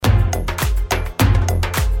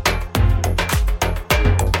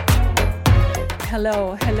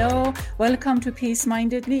Hello. Welcome to Peace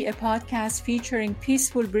Mindedly, a podcast featuring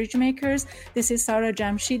peaceful bridge makers. This is Sarah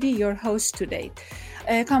Jamshidi, your host today.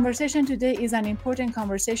 Conversation today is an important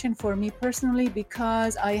conversation for me personally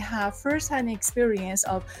because I have first-hand experience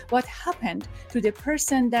of what happened to the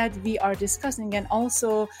person that we are discussing, and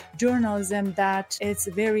also journalism that is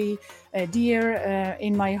very dear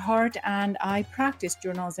in my heart, and I practiced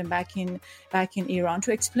journalism back in Iran.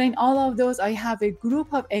 To explain all of those, I have a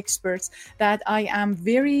group of experts that I am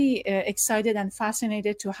very excited and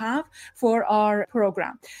fascinated to have for our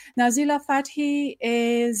program. Nazila Fathi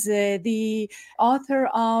is the author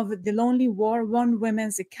of The Lonely War, One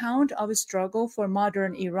Woman's Account of a Struggle for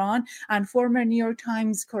Modern Iran, and former New York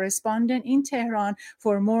Times correspondent in Tehran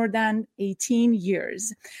for more than 18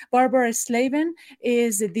 years. Barbara Slavin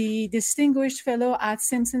is the Distinguished Fellow at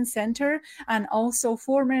Simpson Center and also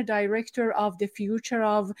former director of the Future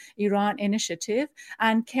of Iran Initiative.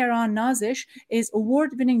 And Kehran Nazish is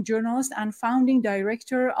award-winning journalist and founding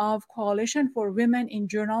director of Coalition for Women in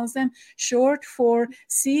Journalism, short for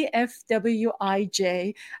CFWIJ.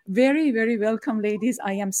 Very, very welcome, ladies.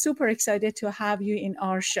 I am super excited to have you in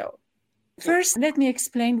our show. First, let me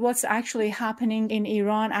explain what's actually happening in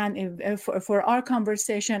Iran and for our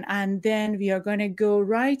conversation, and then we are going to go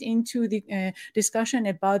right into the discussion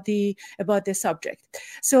about the subject.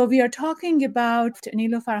 So we are talking about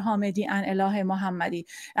Niloufar Hamedi and Elaheh Mohammadi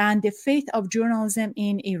and the fate of journalism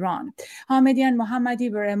in Iran. Hamedi and Mohammadi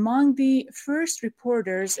were among the first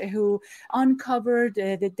reporters who uncovered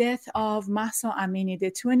the death of Mahsa Amini, the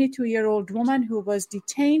 22-year-old woman who was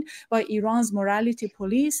detained by Iran's morality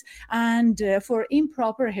police and for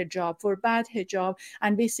improper hijab, for bad hijab,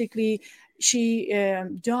 and basically she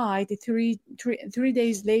died three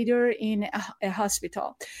days later in a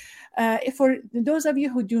hospital. For those of you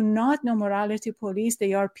who do not know morality police,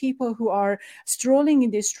 they are people who are strolling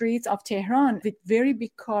in the streets of Tehran with very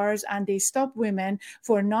big cars, and they stop women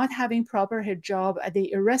for not having proper hijab. They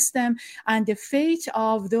arrest them, and the fate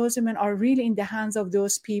of those women are really in the hands of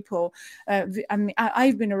those people.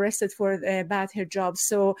 I've been arrested for bad hijab,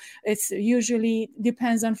 so it's usually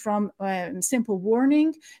depends on from simple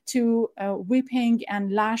warning to whipping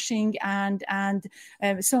and lashing and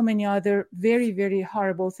so many other very, very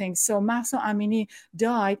horrible things. So Mahsa Amini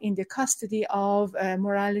died in the custody of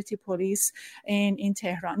morality police in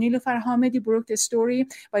Tehran. Niloufar Hamedi broke the story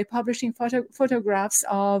by publishing photographs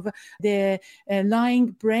of the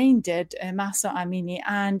lying brain dead Mahsa Amini,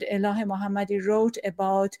 and Elaheh Mohammadi wrote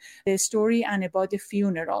about the story and about the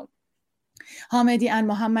funeral. Hamedi and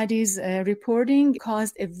Mohammadi's reporting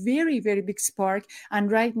caused a very, very big spark,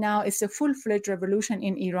 and right now it's a full-fledged revolution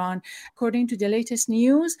in Iran. According to the latest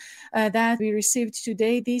news that we received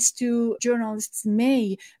today, these two journalists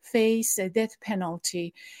may face a death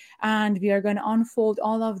penalty. And we are going to unfold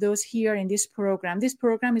all of those here in this program. This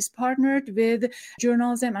program is partnered with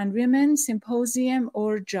Journalism and Women Symposium,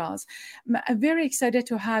 or JAWS. I'm very excited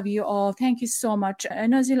to have you all. Thank you so much.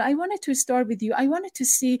 Nazila, I wanted to start with you. I wanted to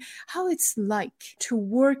see how it's like to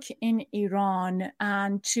work in Iran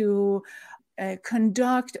and to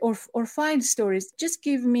conduct or file stories. Just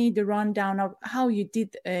give me the rundown of how you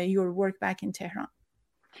did your work back in Tehran.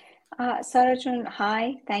 Sarah June,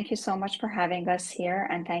 hi. Thank you so much for having us here,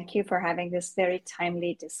 and thank you for having this very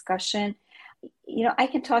timely discussion. You know, I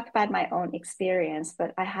can talk about my own experience,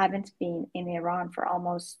 but I haven't been in Iran for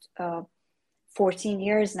almost 14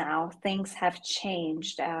 years now. Things have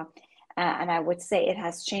changed, and I would say it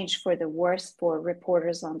has changed for the worse for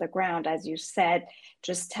reporters on the ground. As you said,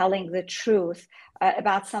 just telling the truth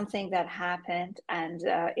about something that happened, and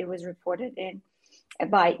it was reported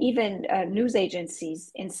by even news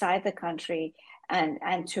agencies inside the country,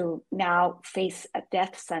 and to now face a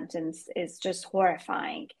death sentence is just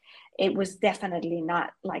horrifying. It was definitely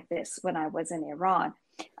not like this when I was in Iran.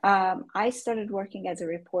 I started working as a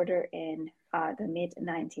reporter in the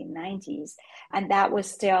mid-1990s, and that was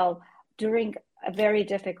still during a very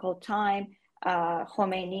difficult time.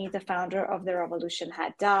 Khomeini, the founder of the revolution,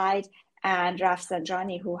 had died, and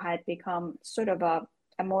Rafsanjani, who had become sort of a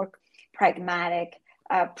more pragmatic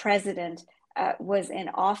president, was in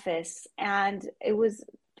office. And it was,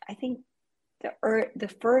 I think,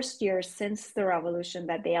 the first year since the revolution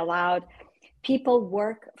that they allowed people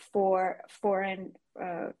work for foreign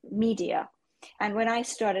media. And when I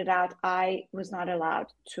started out, I was not allowed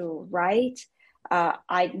to write.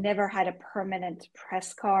 I never had a permanent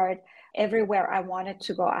press card. Everywhere I wanted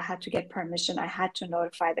to go, I had to get permission. I had to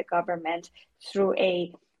notify the government through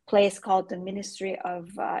a place called the Ministry of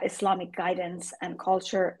Islamic Guidance and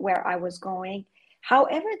Culture, where I was going.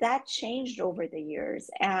 However, that changed over the years.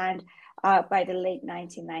 And by the late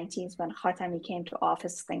 1990s, when Khatami came to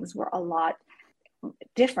office, things were a lot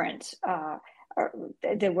different.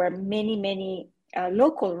 There were many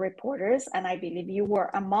local reporters, and I believe you were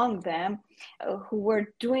among them, who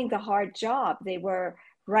were doing the hard job. They were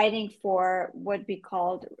writing for what we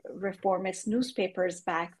called reformist newspapers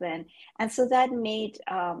back then. And so that made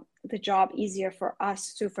the job easier for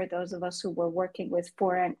us too, for those of us who were working with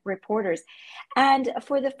foreign reporters. And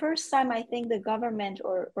for the first time, I think the government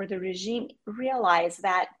or the regime realized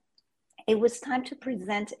that it was time to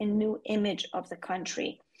present a new image of the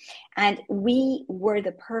country. And we were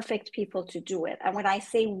the perfect people to do it. And when I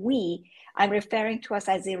say we, I'm referring to us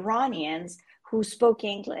as Iranians who spoke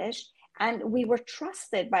English, and we were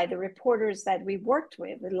trusted by the reporters that we worked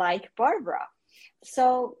with, like Barbara.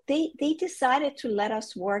 So they decided to let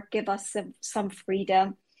us work, give us some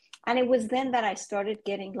freedom. And it was then that I started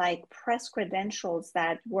getting like press credentials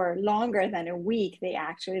that were longer than a week. They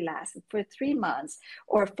actually lasted for 3 months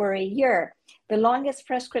or for a year. The longest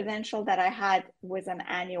press credential that I had was an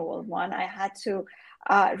annual one. I had to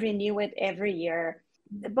renew it every year.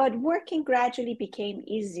 But working gradually became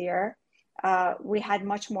easier. We had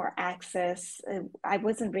much more access. I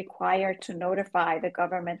wasn't required to notify the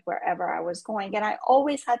government wherever I was going. And I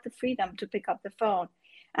always had the freedom to pick up the phone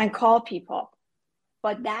and call people.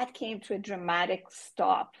 But that came to a dramatic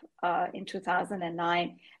stop in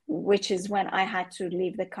 2009, which is when I had to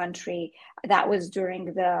leave the country. That was during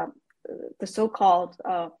the so-called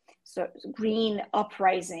green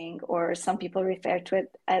uprising, or some people refer to it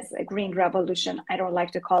as a green revolution. I don't like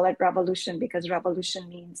to call it revolution because revolution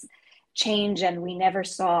means change, and we never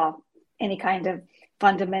saw any kind of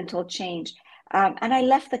fundamental change. And I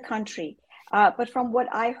left the country. But from what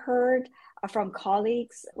I heard from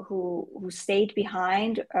colleagues who stayed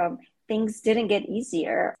behind, things didn't get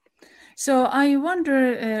easier. So I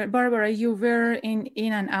wonder, Barbara, you were in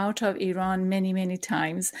and out of Iran many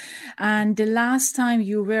times. And the last time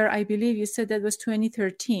you were, I believe you said that was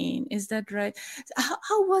 2013. Is that right?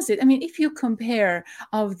 How was it? I mean, if you compare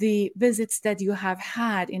of the visits that you have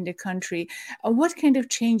had in the country, what kind of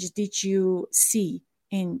change did you see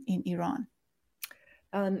in Iran?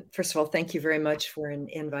 First of all, thank you very much for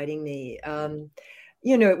inviting me.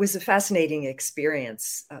 It was a fascinating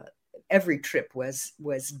experience. Every trip was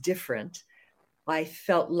different. I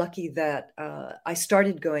felt lucky that I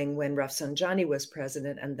started going when Rafsanjani was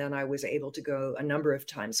president, and then I was able to go a number of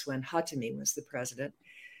times when Khatami was the president,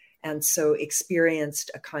 and so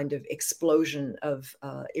experienced a kind of explosion of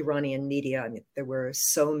Iranian media. I mean, there were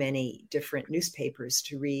so many different newspapers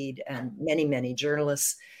to read and many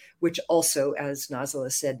journalists, which also, as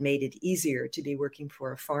Nazila said, made it easier to be working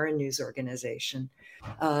for a foreign news organization.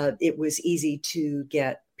 It was easy to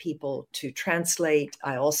get people to translate.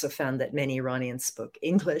 I also found that many Iranians spoke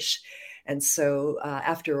English. And so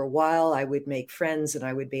after a while, I would make friends and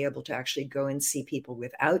I would be able to actually go and see people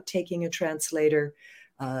without taking a translator,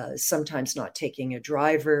 sometimes not taking a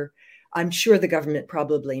driver. I'm sure the government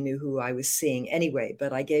probably knew who I was seeing anyway,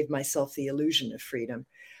 but I gave myself the illusion of freedom.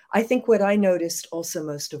 I think what I noticed also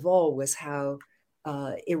most of all was how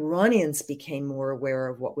Iranians became more aware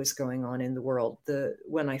of what was going on in the world.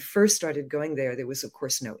 When I first started going there was, of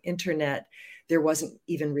course, no internet. There wasn't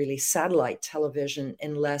even really satellite television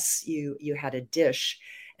unless you had a dish.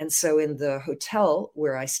 And so in the hotel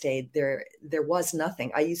where I stayed, there was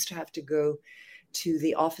nothing. I used to have to go to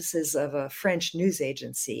the offices of a French news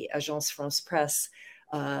agency, Agence France Presse,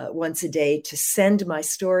 once a day to send my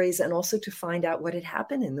stories and also to find out what had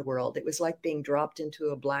happened in the world. It was like being dropped into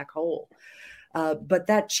a black hole. But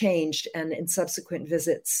that changed. And in subsequent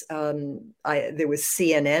visits, there was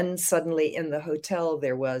CNN suddenly in the hotel.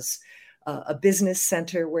 There was a business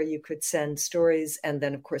center where you could send stories. And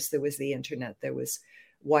then, of course, there was the internet. There was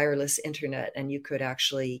wireless internet, and you could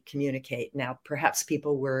actually communicate. Now, perhaps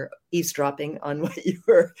people were eavesdropping on what you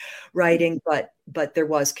were writing, but there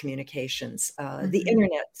was communications. The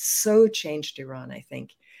internet so changed Iran, I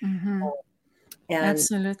think. Mm-hmm. And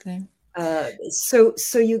absolutely.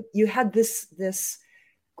 So you had this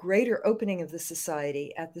greater opening of the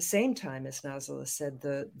society. At the same time, as Nazila said,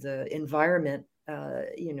 the environment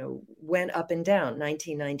went up and down.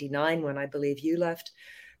 1999, when I believe you left,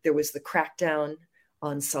 there was the crackdown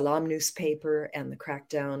on Salam newspaper and the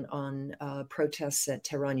crackdown on protests at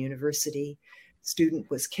Tehran University. Student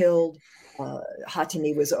was killed.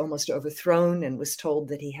 Khatami was almost overthrown and was told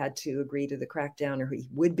that he had to agree to the crackdown or he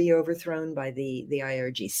would be overthrown by the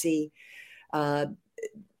IRGC.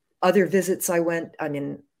 Other visits I went,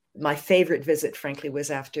 my favorite visit, frankly, was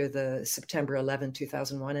after the September 11,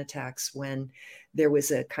 2001 attacks, when there was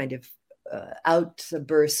a kind of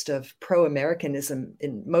outburst of pro-Americanism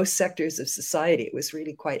in most sectors of society. It was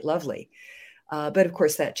really quite lovely. But of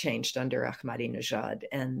course, that changed under Ahmadinejad.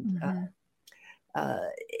 And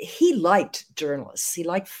he liked journalists. He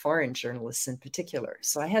liked foreign journalists in particular.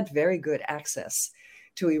 So I had very good access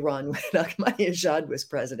to Iran when Ahmadinejad was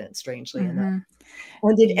president, strangely enough.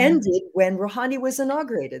 And it ended when Rouhani was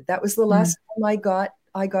inaugurated. That was the last time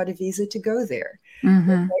I got a visa to go there.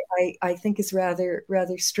 I think is rather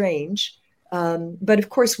strange. But of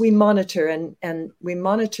course, we monitor, and we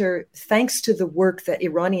monitor thanks to the work that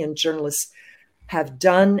Iranian journalists have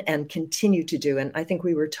done and continue to do. And I think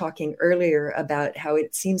we were talking earlier about how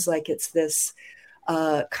it seems like it's this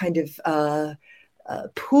kind of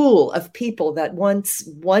pool of people that once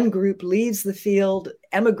one group leaves the field,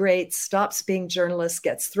 emigrates, stops being journalists,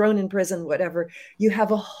 gets thrown in prison, whatever, you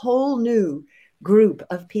have a whole new group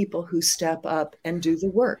of people who step up and do the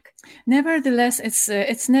work. Nevertheless,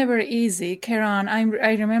 it's never easy. Keren,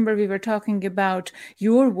 I remember we were talking about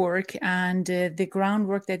your work and the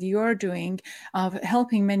groundwork that you are doing of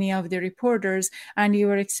helping many of the reporters, and you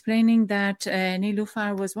were explaining that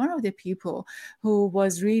Niloufar was one of the people who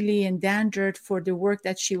was really endangered for the work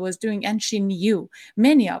that she was doing, and she knew,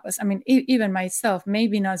 many of us, I mean, even myself,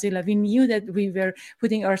 maybe Nazila, we knew that we were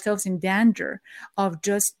putting ourselves in danger of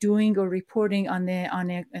just doing or reporting on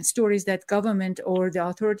the stories that government or the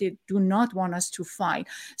authority do not want us to fight.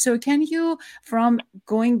 So can you, from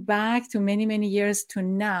going back to many years to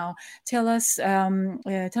now, tell us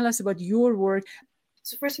about your work?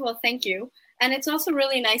 So first of all, thank you. And it's also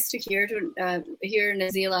really nice to hear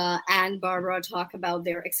Nazila and Barbara talk about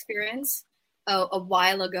their experience a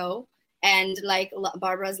while ago. And like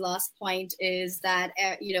Barbara's last point is that,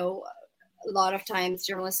 a lot of times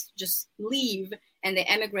journalists just leave and they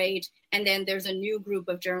emigrate, and then there's a new group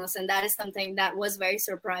of journalists. And that is something that was very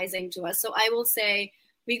surprising to us. So I will say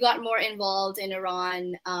we got more involved in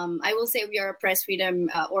Iran. I will say we are a press freedom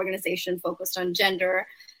organization focused on gender.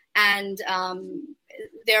 And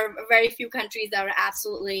there are very few countries that are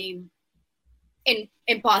absolutely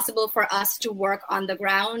impossible for us to work on the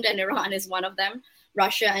ground, and Iran is one of them.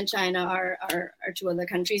 Russia and China are two other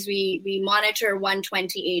countries. We monitor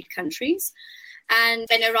 128 countries. And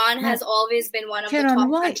Iran has always been one of the top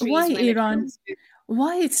countries. Why Iran?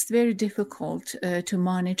 Why it's very difficult to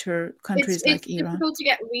monitor countries like Iran? It's difficult to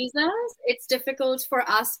get visas. It's difficult for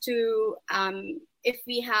us to, if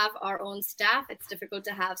we have our own staff, it's difficult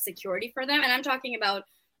to have security for them. And I'm talking about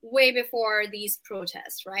way before these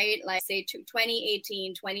protests, right? Like say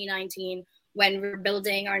 2018, 2019, when we're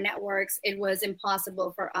building our networks, it was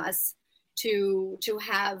impossible for us to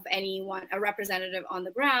have a representative on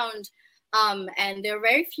the ground. And there are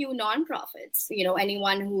very few nonprofits.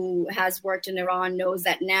 Anyone who has worked in Iran knows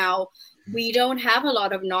that now we don't have a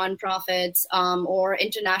lot of nonprofits or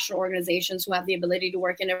international organizations who have the ability to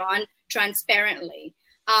work in Iran transparently.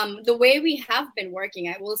 The way we have been working,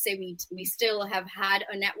 I will say we still have had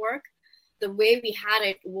a network. The way we had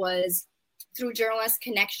it was through journalist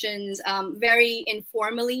connections, very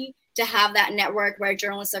informally, to have that network where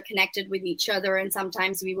journalists are connected with each other. And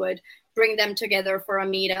sometimes we would bring them together for a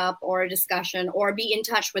meetup or a discussion or be in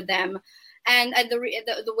touch with them. And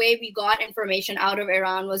the way we got information out of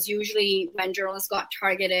Iran was usually when journalists got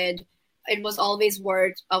targeted, it was always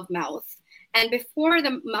word of mouth. And before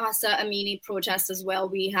the Mahsa Amini protests as well,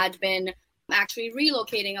 we had been actually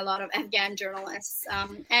relocating a lot of Afghan journalists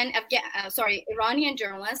Iranian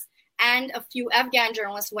journalists and a few Afghan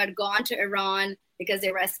journalists who had gone to Iran because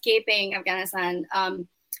they were escaping Afghanistan.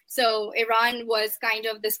 So Iran was kind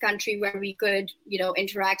of this country where we could,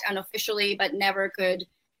 interact unofficially, but never could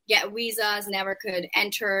get visas, never could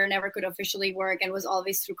enter, never could officially work, and was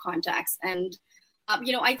always through contacts. And,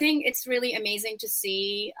 I think it's really amazing to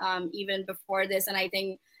see even before this. And I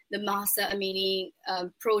think the Mahsa Amini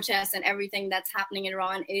protests and everything that's happening in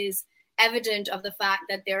Iran is evident of the fact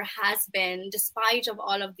that there has been, despite of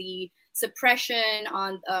all of the suppression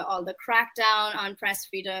on all the crackdown on press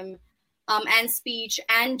freedom, and speech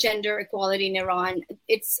and gender equality in Iran,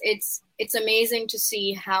 it's amazing to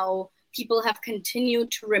see how people have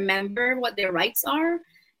continued to remember what their rights are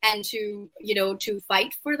and to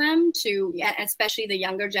fight for them, especially the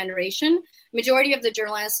younger generation. Majority of the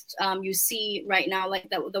journalists you see right now, like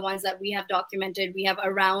the ones that we have documented, we have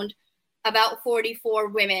about 44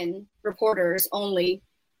 women reporters, only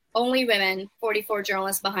women, 44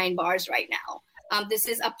 journalists behind bars right now. This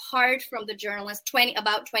is apart from the journalists,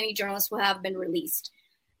 about 20 journalists who have been released.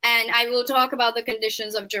 And I will talk about the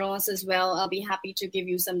conditions of journalists as well. I'll be happy to give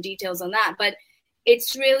you some details on that. But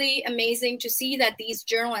it's really amazing to see that these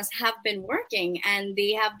journalists have been working and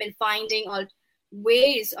they have been finding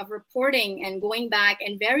ways of reporting and going back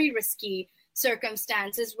in very risky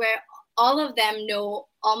circumstances where all of them know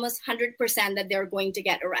almost 100% that they're going to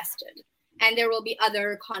get arrested. And there will be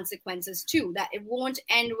other consequences too, that it won't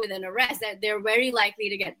end with an arrest, that they're very likely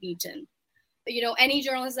to get beaten. Any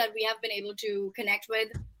journalists that we have been able to connect with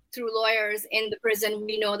through lawyers in the prison,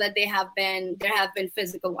 we know that there have been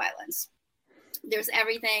physical violence. There's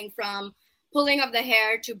everything from pulling of the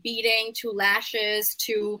hair to beating to lashes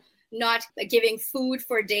to not giving food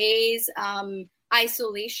for days,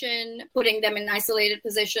 isolation, putting them in isolated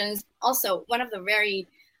positions. Also, one of the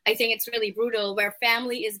I think it's really brutal, where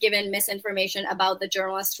family is given misinformation about the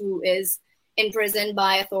journalist who is in prison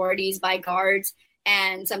by authorities, by guards.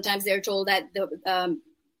 And sometimes they're told that the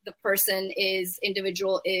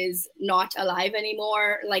individual is not alive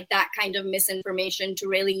anymore, like that kind of misinformation to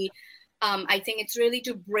really, I think it's really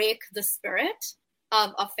to break the spirit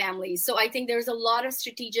of families. So I think there's a lot of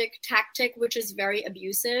strategic tactic, which is very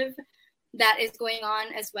abusive, that is going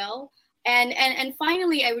on as well. And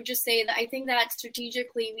finally, I would just say that I think that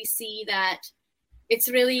strategically we see that it's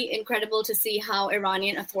really incredible to see how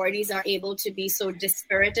Iranian authorities are able to be so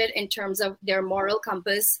dispirited in terms of their moral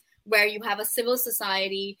compass, where you have a civil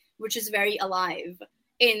society which is very alive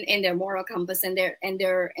in their moral compass and their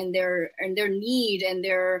need and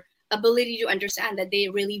their ability to understand that they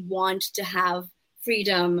really want to have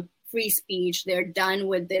freedom, free speech. They're done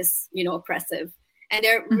with this, oppressive, and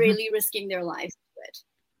they're really risking their lives to it.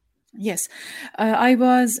 Yes, I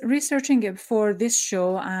was researching it for this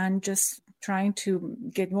show and just trying to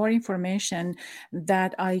get more information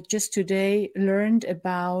that I just today learned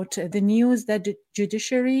about the news that the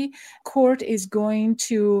Judiciary Court is going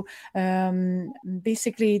to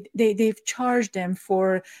basically they've charged them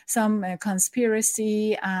for some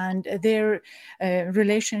conspiracy and their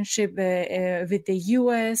relationship with the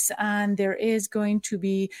US, and there is going to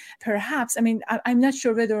be perhaps, I'm not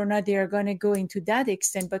sure whether or not they are going to go into that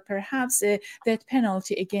extent, but perhaps that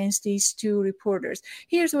penalty against these two reporters.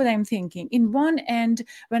 Here's what I'm thinking. In one end,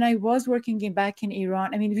 when I was working back in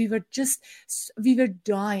Iran, we were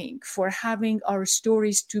dying for having our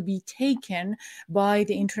stories to be taken by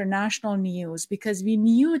the international news, because we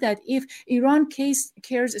knew that if Iran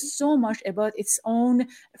cares so much about its own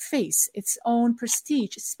face, its own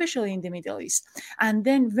prestige, especially in the Middle East, and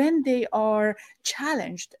then when they are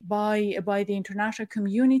challenged by the international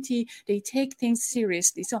community, they take things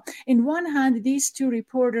seriously. So in one hand, these two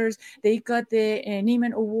reporters, they got the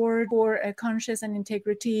Nieman Award for Conscience and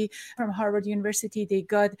Integrity from Harvard University. They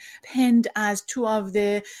got penned as two of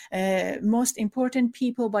the most important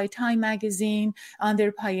people by Time magazine on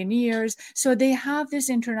their pioneers. So they have this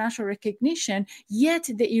international recognition, yet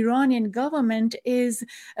the Iranian government is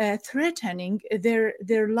threatening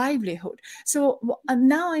their livelihood. So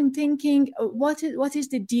now I'm thinking, what is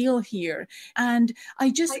the deal here? And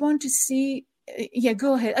I just want to see. Yeah,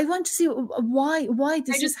 go ahead. I want to see why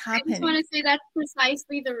this is happening. I just want to say that's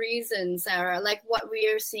precisely the reason, Sarah. Like, what we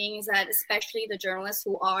are seeing is that especially the journalists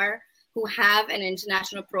who have an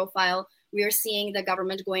international profile, we are seeing the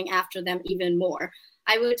government going after them even more.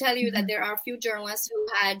 I will tell you that there are a few journalists who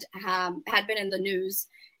had been in the news,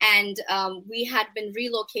 and we had been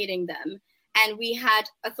relocating them, and we had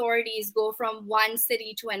authorities go from one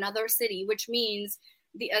city to another city, which means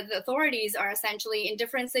the authorities are essentially in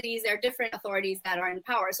different cities. There are different authorities that are in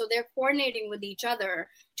power. So they're coordinating with each other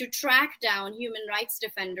to track down human rights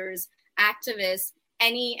defenders, activists,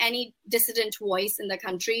 any dissident voice in the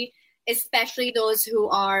country, especially those who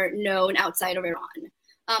are known outside of Iran.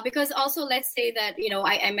 Because also, let's say that,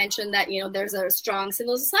 I mentioned that, there's a strong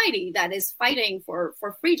civil society that is fighting for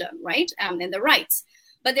freedom, right? And the rights.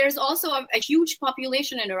 But there's also a huge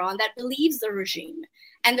population in Iran that believes the regime.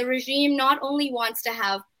 And the regime not only wants to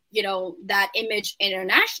have, that image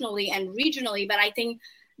internationally and regionally, but I think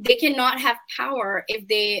they cannot have power if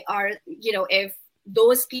they are, if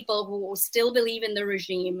those people who still believe in the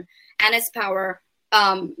regime and its power,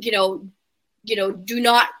 do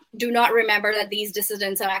not remember that these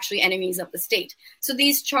dissidents are actually enemies of the state. So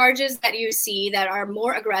these charges that you see that are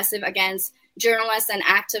more aggressive against journalists and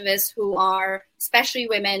activists who are, especially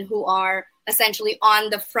women, who are essentially on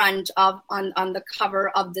the front of, on the cover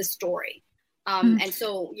of this story. And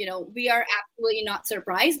so, we are absolutely not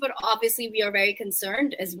surprised, but obviously we are very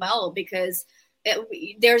concerned as well, because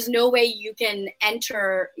there's no way you can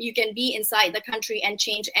be inside the country and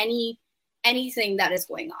change anything that is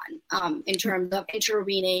going on in terms of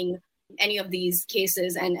intervening any of these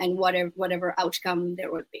cases and whatever outcome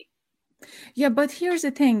there would be. Yeah, but here's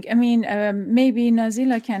the thing. I mean, maybe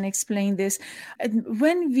Nazila can explain this.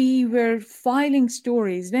 When we were filing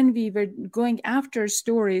stories, when we were going after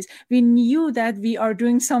stories, we knew that we are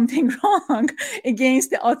doing something wrong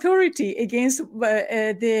against the authority, against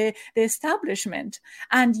the establishment.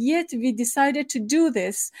 And yet we decided to do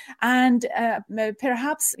this. And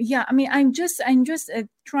perhaps, yeah, I mean, I'm just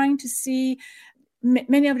trying to see.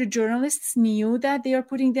 Many of the journalists knew that they are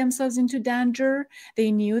putting themselves into danger.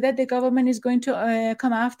 They knew that the government is going to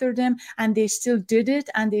come after them, and they still did it,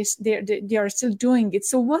 and they are still doing it.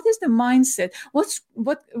 So what is the mindset? What's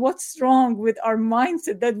wrong with our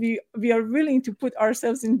mindset that we are willing to put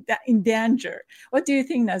ourselves in danger? What do you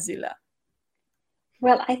think, Nazila?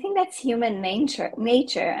 Well, I think that's human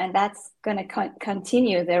nature, and that's going to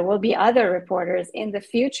continue. There will be other reporters in the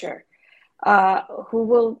future who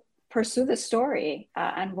will pursue the story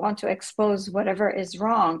and want to expose whatever is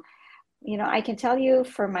wrong. You know, I can tell you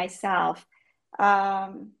for myself,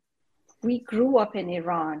 we grew up in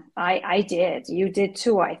Iran. I did. You did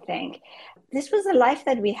too, I think. This was a life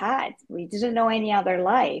that we had. We didn't know any other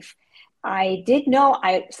life. I did know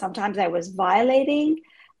sometimes I was violating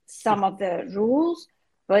some of the rules,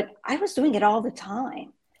 but I was doing it all the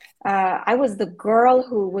time. I was the girl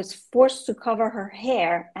who was forced to cover her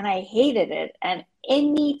hair, and I hated it. And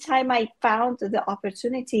anytime I found the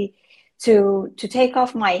opportunity to take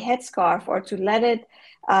off my headscarf or to let it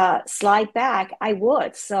slide back, I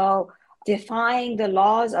would. So defying the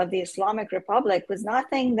laws of the Islamic Republic was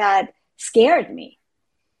nothing that scared me.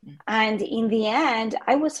 And in the end,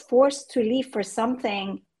 I was forced to leave for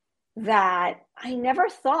something that I never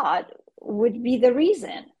thought would be the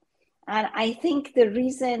reason. And I think the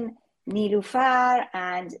reason Niloufar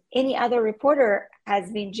and any other reporter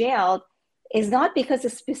has been jailed is not because a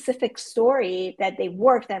specific story that they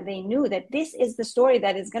worked and they knew that this is the story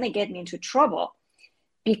that is going to get me into trouble,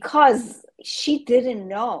 because she didn't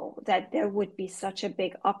know that there would be such a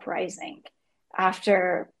big uprising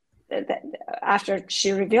after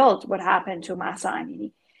she revealed what happened to Mahsa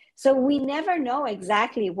Amini. So we never know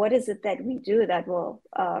exactly what is it that we do that will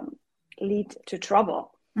lead to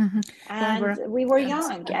trouble. Mm-hmm. And we were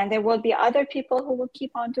young, and there will be other people who will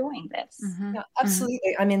keep on doing this. Mm-hmm. Yeah,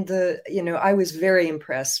 absolutely. I mean, I was very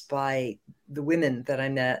impressed by the women that I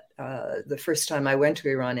met the first time I went to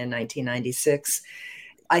Iran in 1996.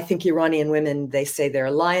 I think Iranian women, they say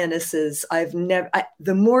they're lionesses.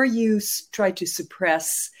 The more you try to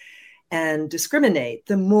suppress and discriminate,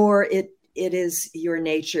 the more it is your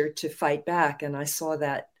nature to fight back. And I saw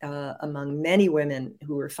that among many women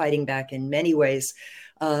who were fighting back in many ways.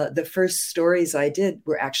 The first stories I did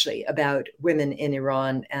were actually about women in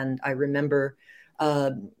Iran. And I remember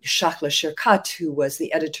Shahla Sherkat, who was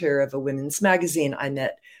the editor of a women's magazine. I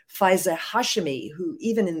met Faiza Hashemi, who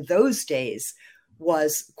even in those days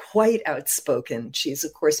was quite outspoken. She's,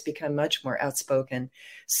 of course, become much more outspoken.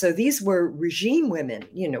 So these were regime women,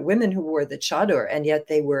 women who wore the chador, and yet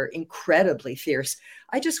they were incredibly fierce.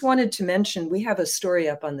 I just wanted to mention, we have a story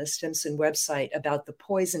up on the Stimson website about the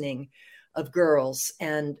poisoning of girls.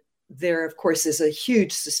 And there, of course, is a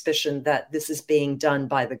huge suspicion that this is being done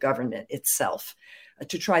by the government itself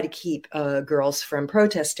to try to keep girls from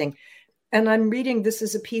protesting. And I'm reading, this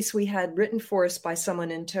is a piece we had written for us by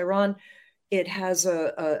someone in Tehran. It has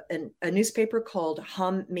a newspaper called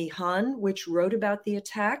Ham Mihan, which wrote about the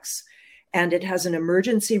attacks. And it has an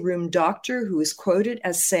emergency room doctor who is quoted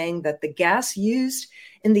as saying that the gas used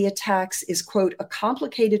in the attacks is, quote, a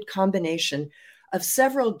complicated combination of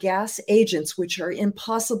several gas agents which are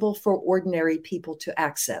impossible for ordinary people to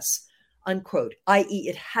access, unquote, i.e.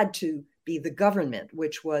 it had to be the government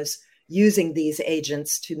which was using these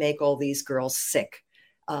agents to make all these girls sick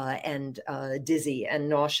and dizzy and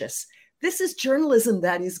nauseous. This is journalism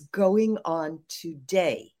that is going on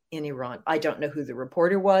today in Iran. I don't know who the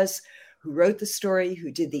reporter was, who wrote the story,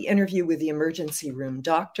 who did the interview with the emergency room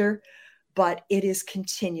doctor, but it is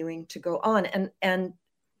continuing to go on. And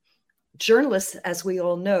journalists, as we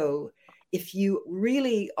all know, if you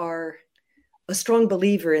really are a strong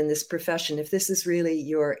believer in this profession, if this is really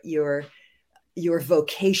your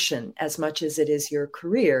vocation as much as it is your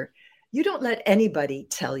career, you don't let anybody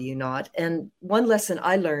tell you not. And one lesson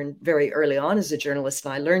I learned very early on as a journalist,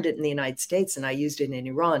 and I learned it in the United States and I used it in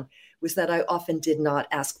Iran, was that I often did not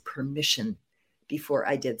ask permission before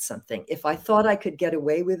I did something. If I thought I could get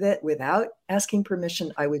away with it without asking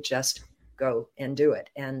permission, I would just go and do it.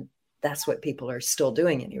 And that's what people are still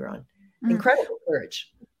doing in Iran. Incredible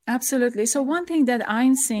courage. Absolutely. So one thing that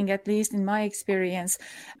I'm seeing, at least in my experience,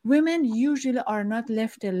 women usually are not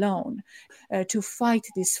left alone to fight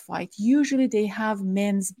this fight. Usually they have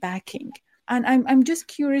men's backing. And I'm just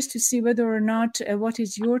curious to see whether or not, what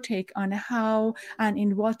is your take on how and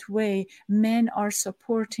in what way men are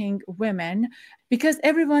supporting women? Because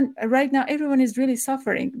right now, everyone is really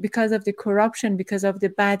suffering because of the corruption, because of the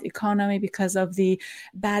bad economy, because of the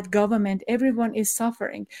bad government. Everyone is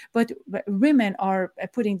suffering, but women are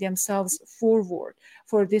putting themselves forward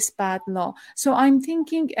for this bad law. So I'm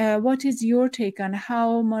thinking, what is your take on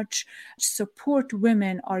how much support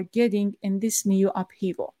women are getting in this new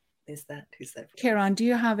upheaval? Who's that? Karen, do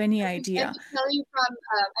you have any idea?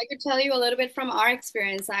 I could tell you a little bit from our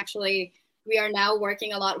experience, actually. We are now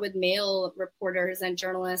working a lot with male reporters and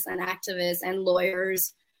journalists and activists and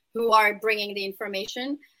lawyers who are bringing the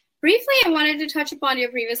information. Briefly, I wanted to touch upon your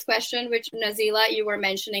previous question, which Nazila, you were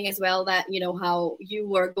mentioning as well, that, how you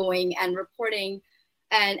were going and reporting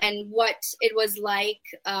and what it was like.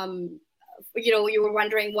 You were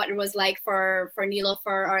wondering what it was like for Nilofer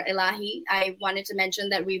or Elahi. I wanted to mention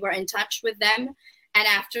that we were in touch with them, and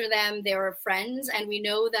after them, they were friends, and we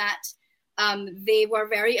know that they were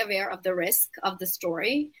very aware of the risk of the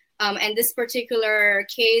story. And this particular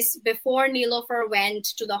case, before Nilofer went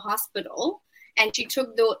to the hospital and she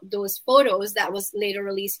took those photos that was later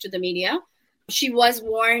released to the media, she was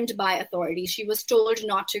warned by authorities. She was told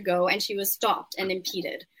not to go, and she was stopped and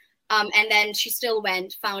impeded. And then she still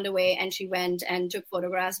found a way, and she went and took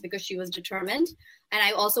photographs because she was determined. And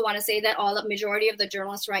I also want to say that majority of the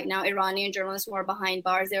journalists right now, Iranian journalists who are behind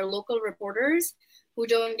bars, they're local reporters who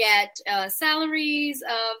don't get salaries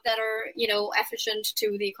that are, efficient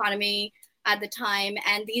to the economy at the time.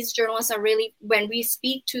 And these journalists are really, when we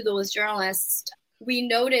speak to those journalists, we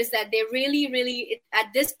notice that they really, really, at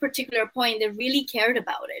this particular point, they really cared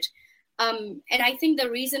about it. And I think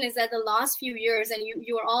the reason is that the last few years, and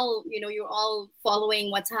you're all following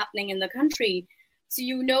what's happening in the country. So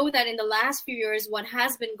you know that in the last few years, what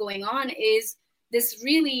has been going on is this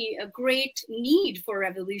really a great need for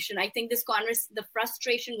revolution. I think the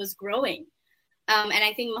frustration was growing. And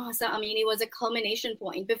I think Mahsa Amini was a culmination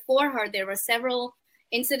point. Before her, there were several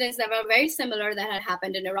incidents that were very similar that had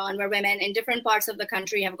happened in Iran, where women in different parts of the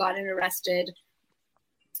country have gotten arrested,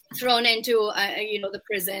 thrown into the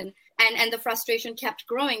prison, and the frustration kept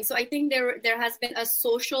growing. So I think there has been a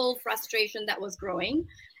social frustration that was growing,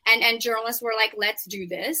 and journalists were like, let's do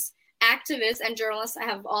this. Activists and journalists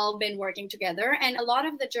have all been working together, and a lot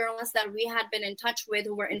of the journalists that we had been in touch with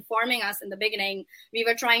who were informing us in the beginning, we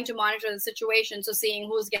were trying to monitor the situation, so seeing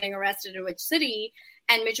who's getting arrested in which city,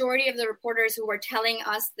 and majority of the reporters who were telling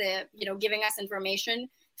us giving us information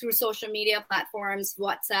through social media platforms,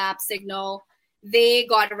 WhatsApp, Signal, they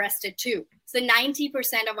got arrested too. So 90%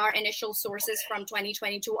 of our initial sources from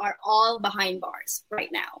 2022 are all behind bars right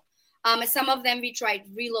now. Some of them we tried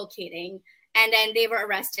relocating, and then they were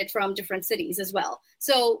arrested from different cities as well.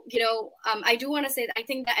 So, I do want to say that I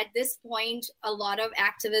think that at this point, a lot of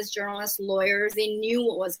activists, journalists, lawyers, they knew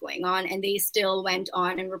what was going on, and they still went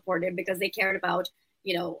on and reported because they cared about,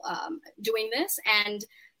 doing this. And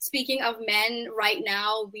speaking of men, right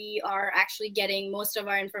now, we are actually getting most of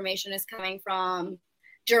our information is coming from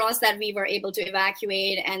journalists that we were able to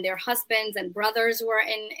evacuate, and their husbands and brothers who are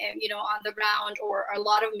on the ground, or a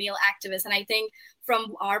lot of male activists. And I think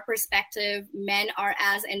from our perspective, men are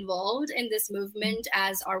as involved in this movement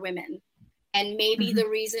as are women. And maybe the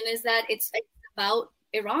reason is that it's about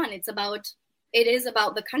Iran. It is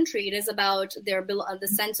about the country. It is about the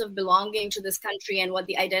sense of belonging to this country and what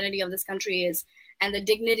the identity of this country is, and the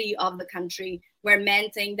dignity of the country, where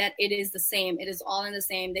men think that it is the same. It is all in the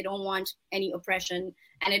same. They don't want any oppression.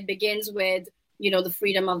 And it begins with, the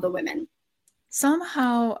freedom of the women.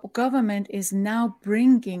 Somehow government is now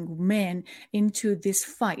bringing men into this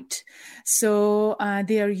fight. So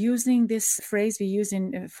they are using this phrase we use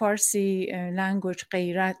in Farsi language,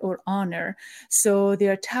 ghayrat, or honor. So they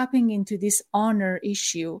are tapping into this honor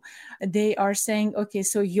issue. They are saying, okay,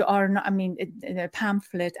 so you are not, the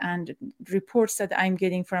pamphlet and reports that I'm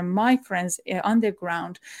getting from my friends on the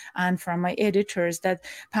ground and from my editors, that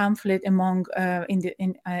pamphlet among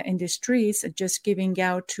in the streets, just giving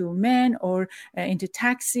out to men or into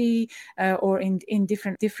taxi or in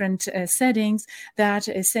different settings, that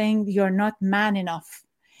is saying you're not man enough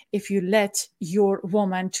if you let your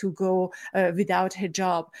woman to go without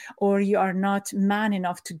hijab, or you are not man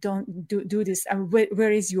enough to don't do this.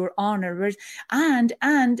 Where is your honor? And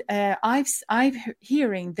I've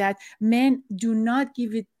hearing that men do not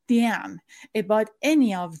give it damn about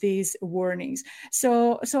any of these warnings.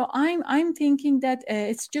 So I'm thinking that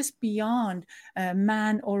it's just beyond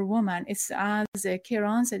man or woman. It's, as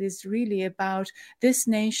Kieran said, it's really about this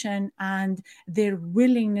nation and their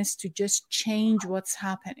willingness to just change what's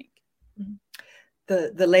happening.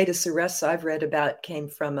 the latest arrests I've read about came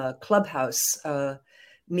from a clubhouse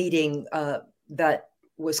meeting that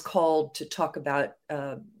was called to talk about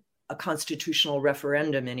a constitutional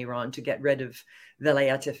referendum in Iran to get rid of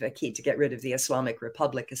Velayat-e-Faqih, to get rid of the Islamic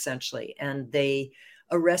Republic, essentially. And they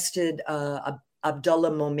arrested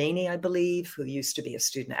Abdullah Momeni, I believe, who used to be a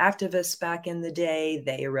student activist back in the day.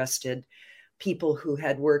 They arrested people who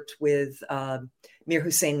had worked with Mir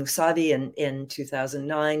Hussein Mousavi in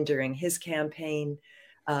 2009 during his campaign.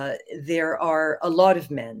 There are a lot of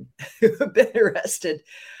men who have been arrested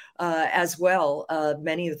as well.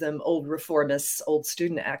 Many of them old reformists, old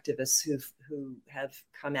student activists who have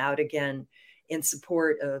come out again in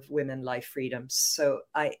support of women, life, freedoms. So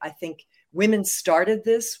I think women started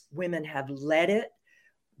this, women have led it,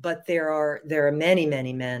 but there are many,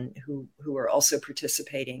 many men who are also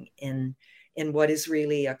participating in what is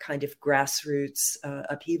really a kind of grassroots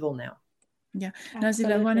upheaval now. Yeah,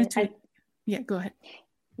 Nazila, I wanted to. Go ahead.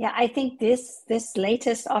 Yeah, I think this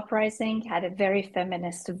latest uprising had a very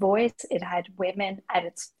feminist voice. It had women at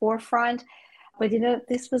its forefront. But,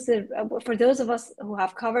 this was for those of us who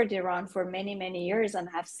have covered Iran for many, many years and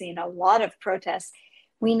have seen a lot of protests,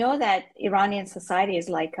 we know that Iranian society is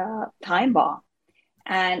like a time bomb.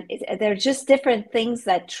 And there are just different things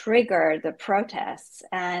that trigger the protests.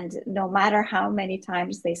 And no matter how many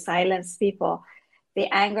times they silence people, the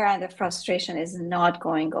anger and the frustration is not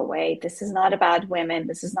going away. This is not about women.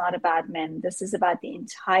 This is not about men. This is about the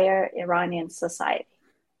entire Iranian society.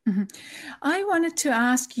 Mm-hmm. I wanted to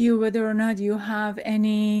ask you whether or not you have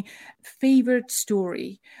any favorite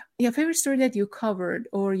story that you covered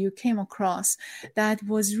or you came across that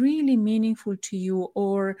was really meaningful to you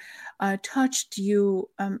or touched you.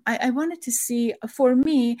 I wanted to see, for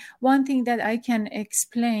me, one thing that I can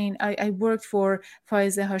explain, I worked for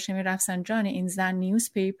Faiza Hashemi Rafsanjani in Zan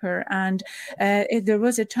newspaper, and there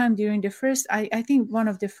was a time during the first, I think one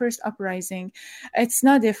of the first uprising, it's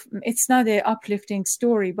not a uplifting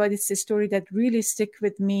story, but it's a story that really stick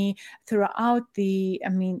with me throughout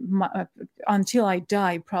until I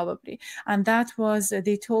die, probably. And that was,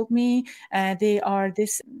 they told me a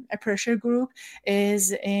pressure group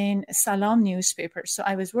is in Salam newspaper. So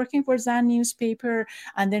I was working for Zan newspaper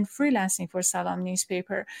and then freelancing for Salam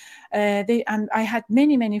newspaper. And I had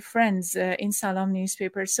many, many friends in Salam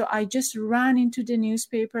newspaper. So I just ran into the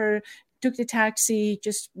newspaper, took the taxi,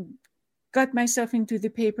 just got myself into the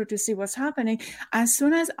paper to see what's happening. As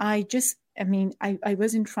soon as I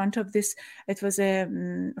was in front of this, it was a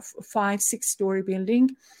 5-6 story building.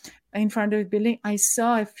 In front of the building, I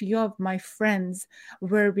saw a few of my friends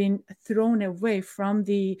were being thrown away from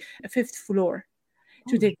the 5th floor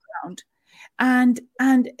to the ground. And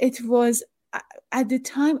it was, at the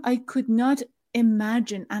time, I could not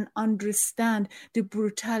imagine and understand the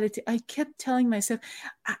brutality. I kept telling myself,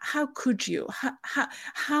 how could you?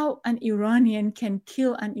 How an Iranian can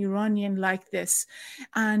kill an Iranian like this?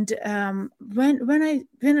 And when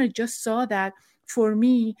I just saw that, for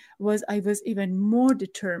me, I was even more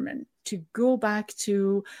determined to go back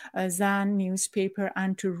to Zan newspaper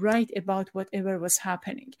and to write about whatever was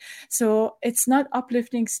happening. So it's not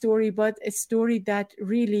uplifting story, but a story that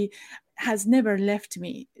really has never left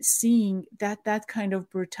me, seeing that kind of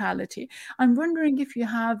brutality. I'm wondering if you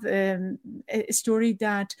have a story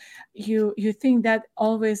that you think that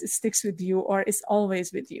always sticks with you or is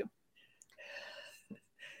always with you.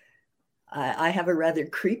 I have a rather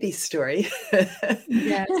creepy story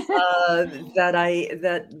yes.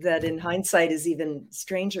 that in hindsight is even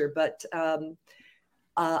stranger. But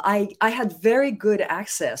I had very good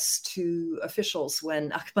access to officials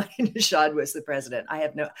when Ahmadinejad was the president.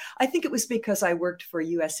 I think it was because I worked for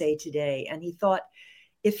USA Today, and he thought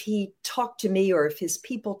if he talked to me or if his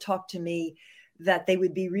people talked to me, that they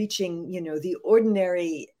would be reaching, the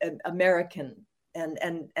ordinary American.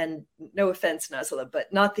 And no offense, Nazila,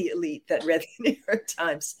 but not the elite that read the New York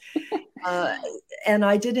Times. And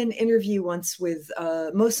I did an interview once with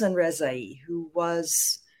Mohsen Rezai, who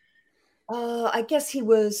was, I guess it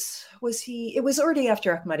was already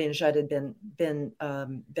after Ahmadinejad had been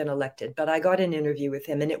elected, but I got an interview with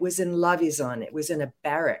him, and it was in Lavizan. It was in a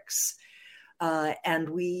barracks. And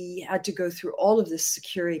we had to go through all of this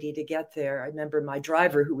security to get there. I remember my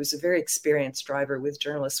driver, who was a very experienced driver with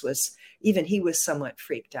journalists, he was somewhat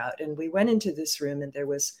freaked out. And we went into this room, and there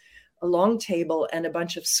was a long table and a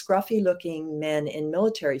bunch of scruffy looking men in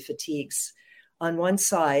military fatigues on one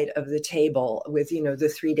side of the table with,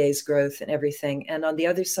 the 3 days growth and everything. And on the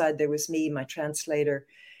other side, there was me, my translator,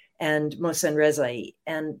 and Mohsen Rezai.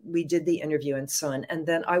 And we did the interview and so on. And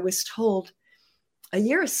then I was told a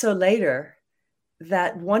year or so later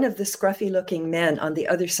that one of the scruffy looking men on the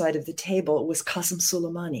other side of the table was Qasem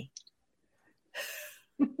Soleimani.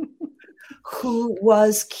 who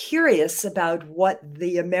was curious about what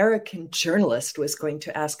the American journalist was going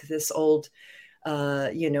to ask this old,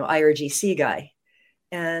 IRGC guy.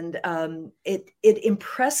 And it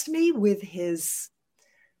impressed me with his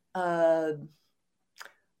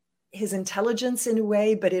intelligence in a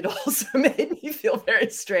way, but it also made me feel very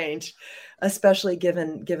strange, especially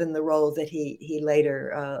given the role that he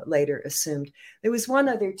later assumed. There was one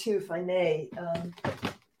other too, if I may.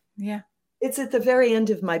 Yeah. It's at the very end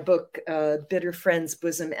of my book, Bitter Friends,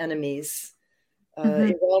 Bosom Enemies,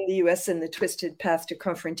 Iran, the U.S., and the Twisted Path to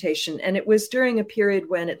Confrontation. And it was during a period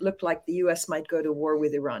when it looked like the U.S. might go to war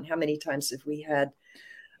with Iran. How many times have we had?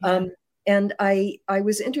 Yeah. And I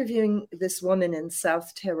was interviewing this woman in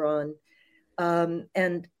South Tehran,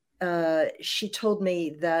 and she told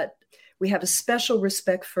me that we have a special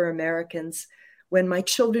respect for Americans. When my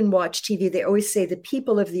children watch TV, they always say the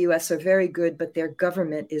people of the US are very good, but their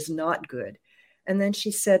government is not good. And then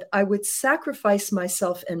she said, I would sacrifice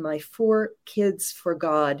myself and my 4 kids for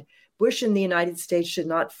God. Bush and the United States should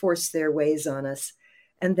not force their ways on us.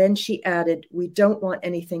 And then she added, we don't want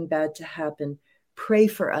anything bad to happen. Pray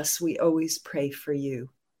for us. We always pray for you.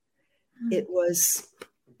 It was,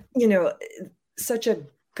 such a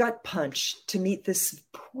gut punch to meet this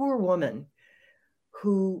poor woman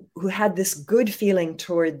who had this good feeling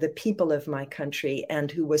toward the people of my country and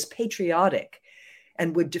who was patriotic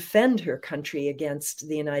and would defend her country against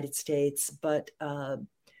the United States. But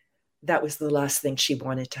that was the last thing she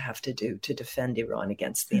wanted to have to do, to defend Iran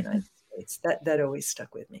against the United States. That always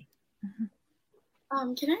stuck with me.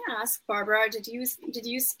 Can I ask, Barbara, did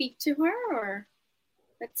you speak to her, or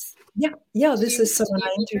that's? Yeah. This is someone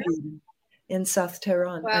I interviewed in South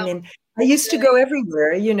Tehran. Wow. I mean, I used to go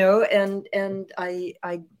everywhere, and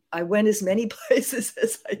I went as many places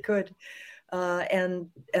as I could,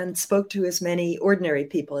 and spoke to as many ordinary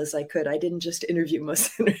people as I could. I didn't just interview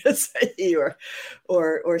Mohsen Rezaei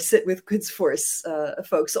or sit with Quds Force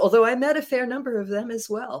folks, although I met a fair number of them as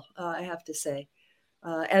well, I have to say.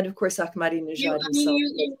 And of course, Ahmadinejad himself.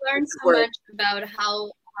 You learn so much about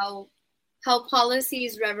how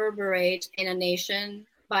policies reverberate in a nation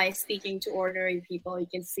by speaking to ordinary people. You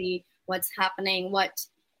can see what's happening, what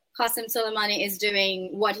Qasem Soleimani is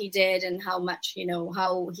doing, what he did, and how much,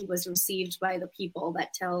 how he was received by the people.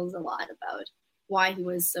 That tells a lot about why he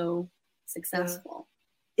was so successful.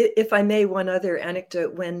 If I may, one other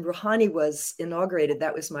anecdote. When Rouhani was inaugurated,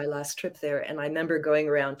 that was my last trip there. And I remember going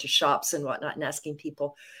around to shops and whatnot and asking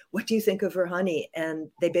people, what do you think of Rouhani? And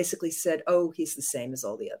they basically said, oh, he's the same as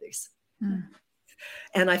all the others.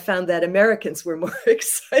 And I found that Americans were more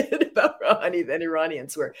excited about Rouhani than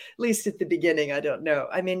Iranians were, at least at the beginning. I don't know.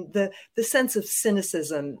 I mean, the sense of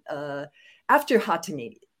cynicism after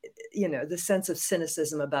Khatami, the sense of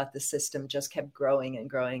cynicism about the system just kept growing and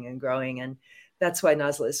growing and growing. And that's why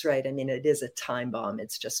Nazla is right. I mean, it is a time bomb.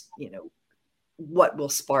 It's just, what will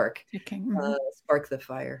spark the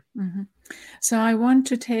fire. So I want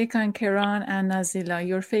to take on Kehran and Nazila,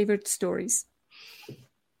 your favorite stories.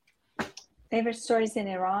 Favorite stories in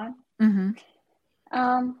Iran?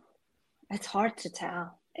 It's hard to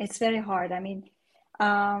tell. It's very hard. I mean,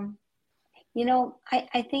 I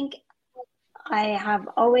think I have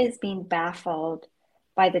always been baffled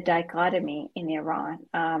by the dichotomy in Iran.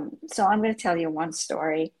 So I'm going to tell you one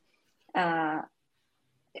story.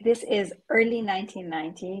 This is early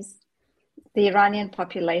 1990s. The Iranian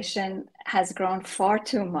population has grown far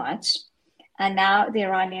too much. And now the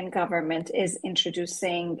Iranian government is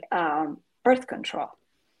introducing birth control.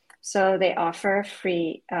 So they offer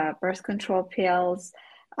free birth control pills.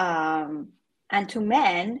 And to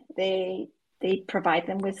men, they provide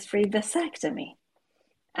them with free vasectomy.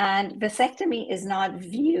 And vasectomy is not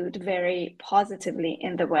viewed very positively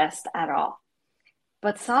in the West at all.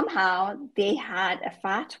 But somehow they had a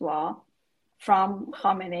fatwa from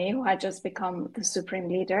Khamenei, who had just become the supreme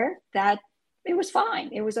leader, that it was fine,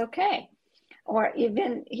 it was okay. Or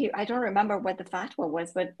even, I don't remember what the fatwa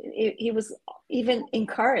was, but he was even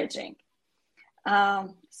encouraging.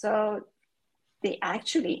 So they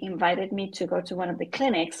actually invited me to go to one of the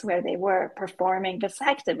clinics where they were performing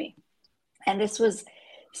vasectomy. And this was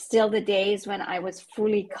still the days when I was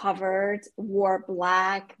fully covered, wore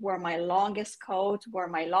black, wore my longest coat, wore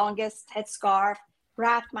my longest headscarf,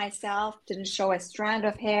 wrapped myself, didn't show a strand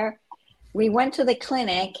of hair. We went to the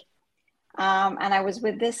clinic, and I was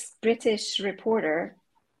with this British reporter,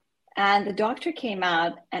 and the doctor came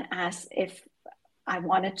out and asked if I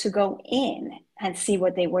wanted to go in and see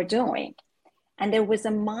what they were doing. And there was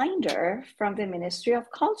a minder from the Ministry of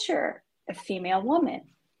Culture, a female woman.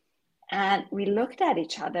 And we looked at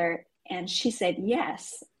each other and she said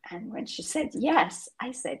yes. And when she said yes,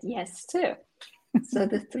 I said yes too. So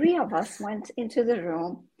the three of us went into the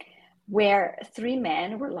room where three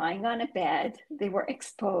men were lying on a bed. They were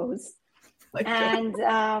exposed. And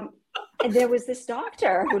there was this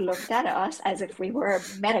doctor who looked at us as if we were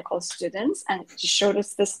medical students and showed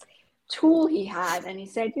us this tool he had. And he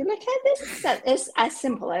said, "You look at this, it's as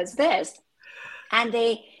simple as this." And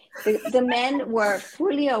the men were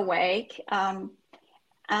fully awake. I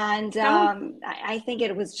think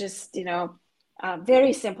it was just, a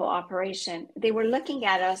very simple operation. They were looking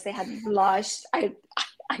at us. They had blushed. I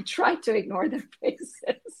tried to ignore their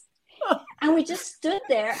faces. And we just stood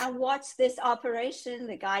there and watched this operation.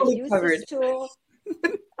 The guy used this tool.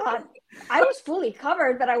 I was fully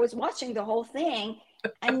covered, but I was watching the whole thing.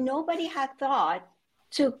 And nobody had thought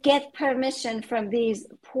to get permission from these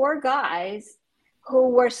poor guys who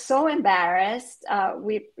were so embarrassed.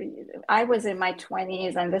 I was in my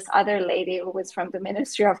 20s, and this other lady who was from the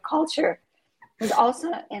Ministry of Culture was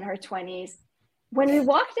also in her 20s. When we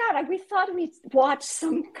walked out, we thought we'd watched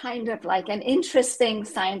some kind of like an interesting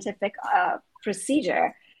scientific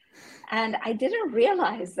procedure. And I didn't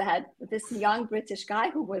realize that this young British guy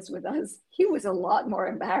who was with us, he was a lot more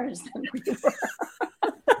embarrassed than we were.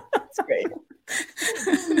 That's great.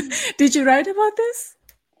 Did you write about this?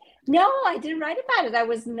 No, I didn't write about it. I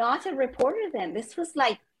was not a reporter then. This was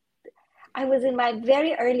like, I was in my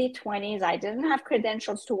very early 20s. I didn't have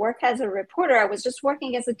credentials to work as a reporter. I was just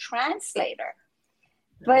working as a translator.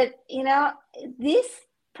 But,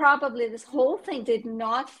 this whole thing did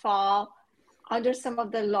not fall under some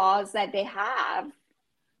of the laws that they have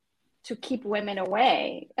to keep women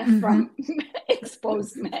away from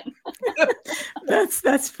exposed men.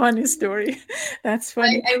 That's funny story. That's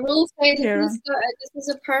funny. I will say this is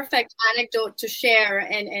a perfect anecdote to share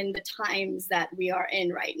in the times that we are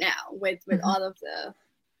in right now with all of the,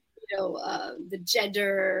 the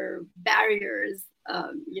gender barriers.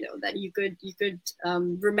 That you could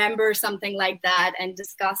remember something like that and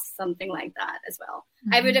discuss something like that as well.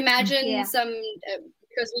 Mm-hmm. I would imagine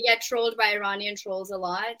because we get trolled by Iranian trolls a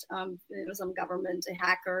lot, some government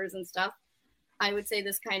hackers and stuff. I would say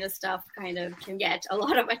this kind of stuff kind of can get a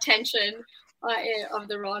lot of attention of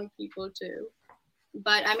the wrong people too.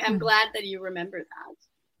 But I'm glad that you remember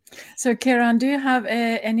that. So Kieran, do you have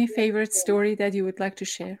any favorite story that you would like to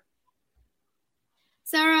share?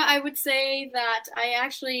 Sarah, I would say that I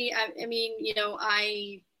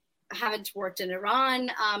haven't worked in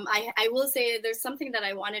Iran. I will say there's something that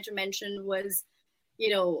I wanted to mention was,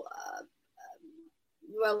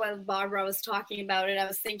 when Barbara was talking about it, I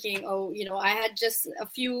was thinking, I had just a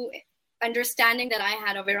few understanding that I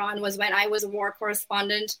had of Iran was when I was a war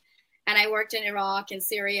correspondent and I worked in Iraq and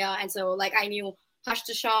Syria. And so I knew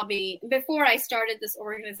Hashd Shabi. Before I started this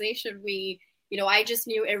organization, I just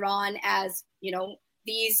knew Iran as,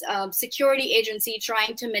 these security agency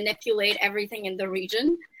trying to manipulate everything in the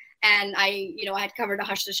region. And I had covered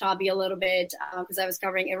Hashd Shabi a little bit because I was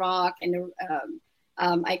covering Iraq, and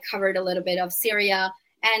I covered a little bit of Syria.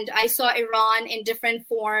 And I saw Iran in different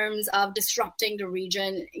forms of disrupting the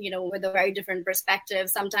region, with a very different perspective,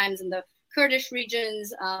 sometimes in the Kurdish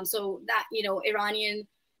regions. So that, Iranian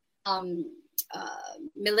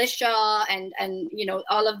militia and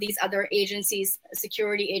all of these other agencies,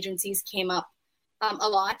 security agencies came up a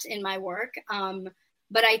lot in my work.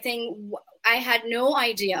 But I think I had no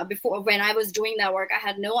idea before, when I was doing that work, I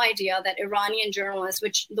had no idea that Iranian journalists,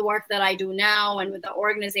 which the work that I do now and with the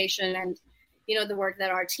organization and, the work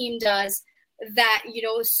that our team does, that,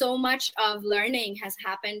 so much of learning has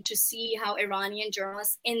happened to see how Iranian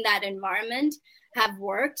journalists in that environment have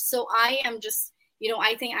worked. So I am just,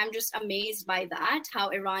 I think I'm just amazed by that, how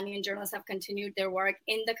Iranian journalists have continued their work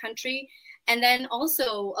in the country. And then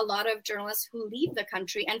also a lot of journalists who leave the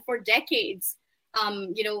country, and for decades,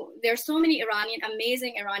 there's so many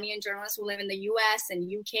amazing Iranian journalists who live in the US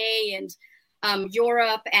and UK and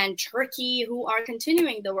Europe and Turkey who are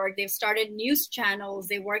continuing the work. They've started news channels,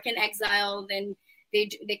 they work in exile, then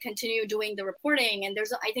they continue doing the reporting. And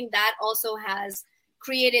I think that also has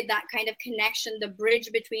created that kind of connection, the bridge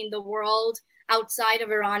between the world outside of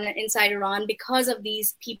Iran and inside Iran, because of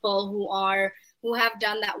these people who have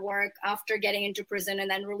done that work after getting into prison and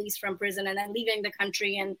then released from prison and then leaving the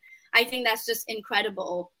country. And I think that's just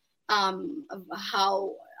incredible of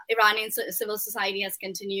how Iranian civil society has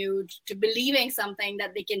continued to believing something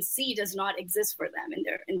that they can see does not exist for them in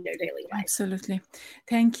their daily life. Absolutely.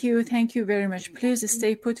 Thank you very much. Please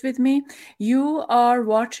stay put with me. You are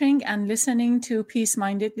watching and listening to Peace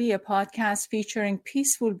Mindedly, a podcast featuring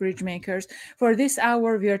peaceful bridge makers. For this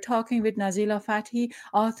hour, we are talking with Nazila Fathi,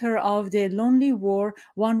 author of The Lonely War,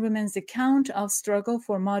 One Woman's Account of Struggle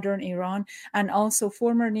for Modern Iran, and also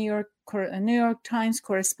former New York New York Times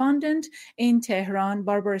correspondent in Tehran,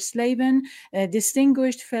 Barbara Slavin, a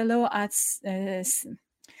distinguished fellow at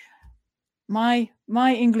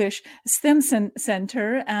my English Stimson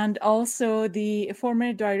Center, and also the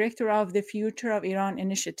former director of the Future of Iran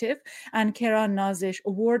Initiative, and Kara Nazish,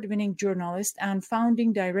 award-winning journalist and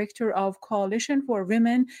founding director of Coalition for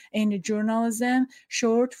Women in Journalism,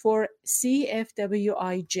 short for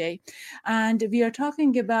CFWIJ. And we are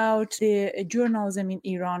talking about the journalism in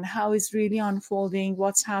Iran, how it's really unfolding,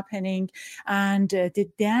 what's happening, and the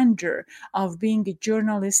danger of being a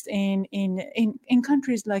journalist in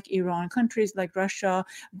countries like Iran, countries like Russia,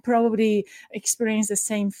 probably experience the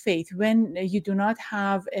same fate when you do not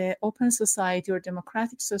have an open society or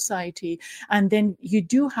democratic society, and then you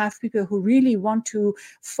do have people who really want to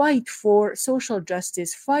fight for social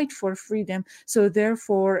justice, fight for freedom. So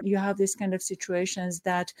therefore, you have this kind of situations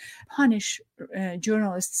that punish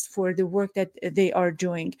journalists for the work that they are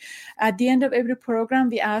doing. At the end of every program,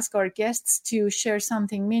 we ask our guests to share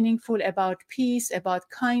something meaningful about peace, about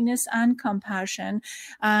kindness and compassion.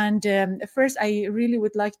 And first, I really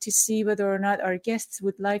would like to see whether or not our guests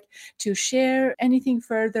would like to share anything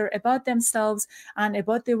further about themselves and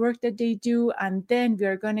about the work that they do. And then we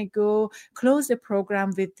are going to go close the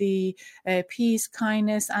program with the peace,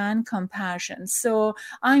 kindness, and compassion. So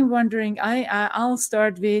I'm wondering, I'll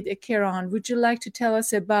start with Kiran. Would you like to tell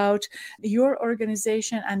us about your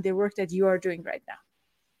organization and the work that you are doing right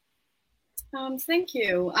now? Thank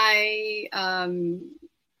you.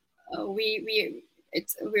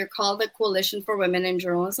 We're called the Coalition for Women in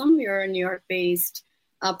Journalism. We are a New York-based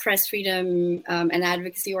press freedom and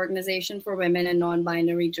advocacy organization for women and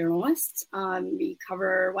non-binary journalists. We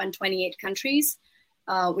cover 128 countries.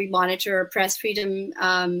 We monitor press freedom,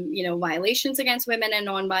 violations against women and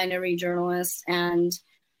non-binary journalists. And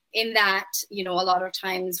in that, a lot of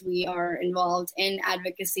times we are involved in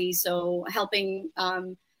advocacy, so helping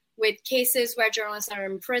with cases where journalists are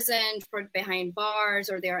imprisoned, put behind bars,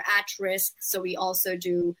 or they're at risk. So we also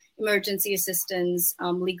do emergency assistance,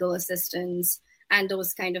 legal assistance, and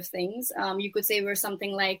those kind of things. You could say we're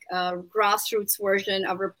something like a grassroots version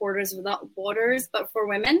of Reporters Without Borders, but for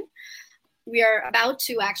women. We are about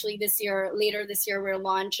to actually later this year, we're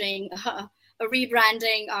launching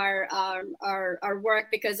rebranding our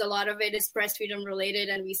work, because a lot of it is press freedom related,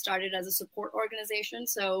 and we started as a support organization.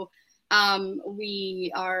 So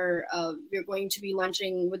we're going to be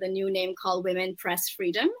launching with a new name called Women Press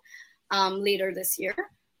Freedom later this year.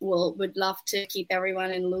 Would love to keep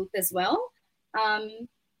everyone in loop as well. And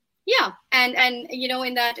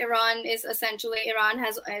in that Iran has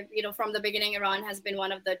from the beginning, Iran has been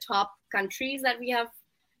one of the top countries that we have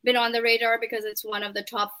been on the radar, because it's one of the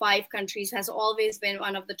top 5 countries, has always been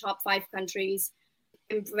one of the top 5 countries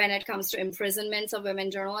when it comes to imprisonments of women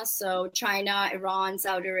journalists. So China, Iran,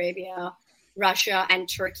 Saudi Arabia, Russia, and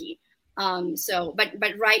Turkey.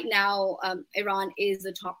 But right now, Iran is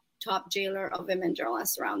the top jailer of women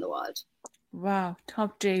journalists around the world. Wow,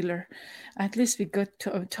 top jailer. At least we got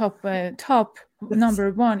top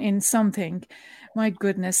number 1 in something. My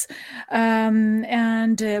goodness.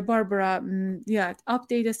 And Barbara,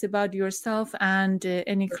 update us about yourself and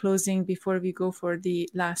any closing before we go for the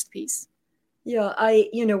last piece. Yeah,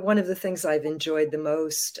 one of the things I've enjoyed the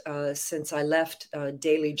most since I left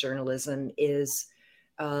daily journalism is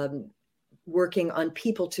working on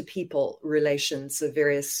people-to-people relations of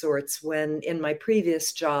various sorts. When in my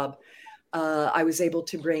previous job, I was able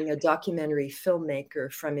to bring a documentary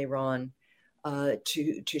filmmaker from Iran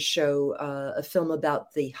to show a film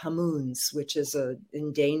about the Hamoons, which is an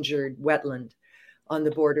endangered wetland on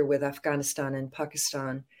the border with Afghanistan and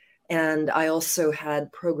Pakistan. And I also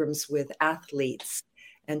had programs with athletes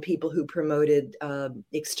and people who promoted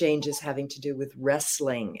exchanges having to do with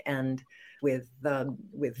wrestling and with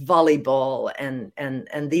volleyball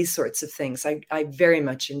and these sorts of things. I very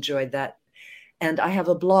much enjoyed that. And I have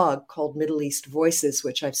a blog called Middle East Voices,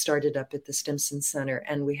 which I've started up at the Stimson Center.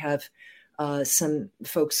 And we have some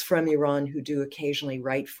folks from Iran who do occasionally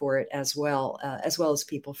write for it as well as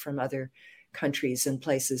people from other countries and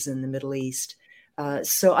places in the Middle East.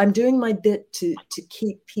 So I'm doing my bit to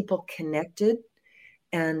keep people connected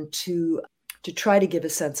and to try to give a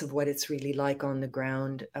sense of what it's really like on the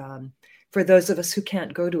ground for those of us who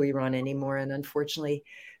can't go to Iran anymore. And unfortunately,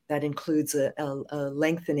 that includes a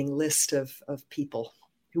lengthening list of people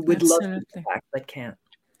who would love to go back but can't.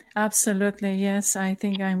 Absolutely. Yes, I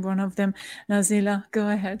think I'm one of them. Nazila, go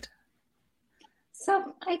ahead.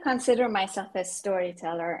 So I consider myself a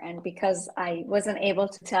storyteller, and because I wasn't able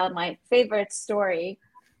to tell my favorite story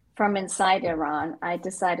from inside Iran, I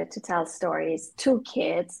decided to tell stories to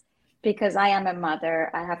kids because I am a mother.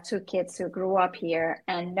 I have 2 kids who grew up here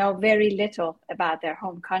and know very little about their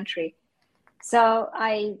home country. So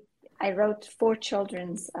I wrote 4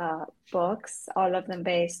 children's books, all of them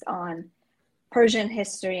based on Persian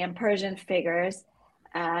history and Persian figures.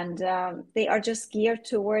 And they are just geared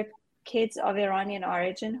toward kids of Iranian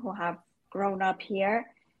origin who have grown up here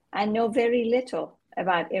and know very little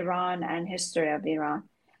about Iran and history of Iran.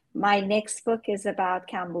 My next book is about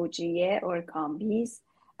Kambujiye or Kambiz,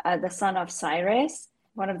 the son of Cyrus.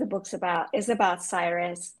 One of the books is about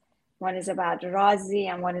Cyrus. One is about Razi,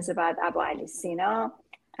 and one is about Abu Ali Sina.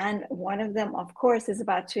 And one of them, of course, is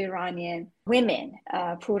about 2 Iranian women,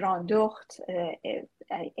 Purandukht,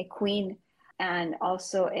 a queen, and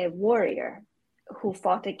also a warrior who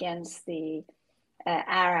fought against the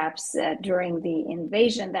Arabs during the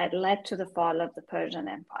invasion that led to the fall of the Persian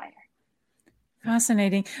Empire.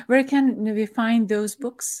 Fascinating. Where can we find those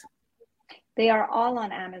books? They are all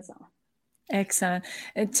on Amazon. Excellent.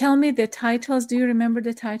 Tell me the titles. Do you remember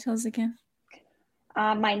the titles again?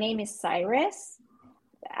 My name is Cyrus.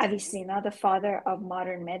 Avicenna, the father of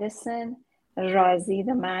modern medicine. Razi,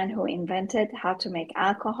 the man who invented how to make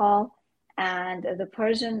alcohol. And the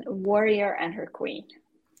Persian warrior and her queen.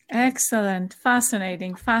 Excellent.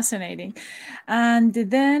 Fascinating. And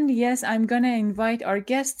then, yes, I'm going to invite our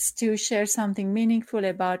guests to share something meaningful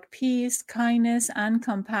about peace, kindness, and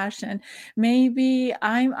compassion. Maybe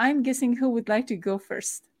I'm guessing who would like to go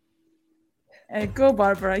first. Go,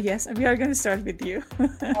 Barbara. Yes, we are going to start with you.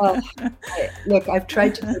 Look, I've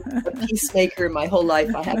tried to be a peacemaker my whole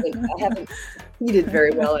life. I haven't succeeded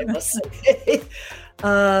very well, I must say.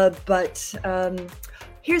 But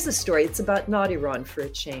here's a story. It's about not Iran for a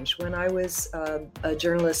change. When I was a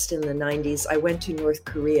journalist in the 90s, I went to North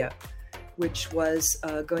Korea, which was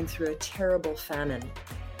going through a terrible famine.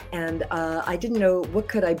 And I didn't know, what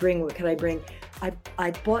could I bring?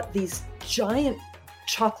 I bought these giant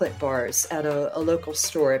chocolate bars at a local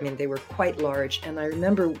store. I mean, they were quite large. And I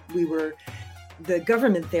remember the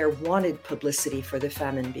government there wanted publicity for the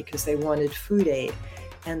famine because they wanted food aid.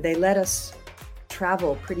 And they let us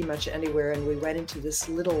travel pretty much anywhere. And we went into this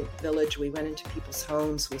little village. We went into people's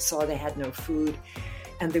homes. We saw they had no food.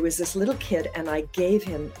 And there was this little kid, and I gave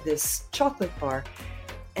him this chocolate bar.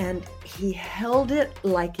 And he held it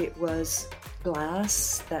like it was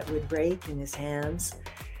glass that would break in his hands.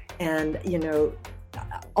 And,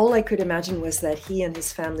 all I could imagine was that he and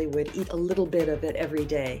his family would eat a little bit of it every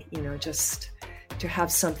day, just to have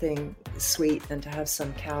something sweet and to have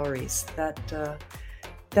some calories.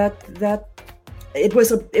 It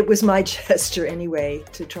was my gesture anyway,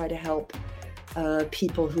 to try to help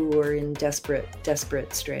people who were in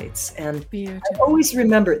desperate straits. And beautiful. I always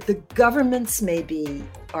remember, the governments may be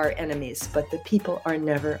our enemies, but the people are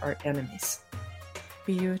never our enemies.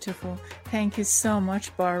 Beautiful. Thank you so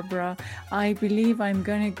much, Barbara. I believe I'm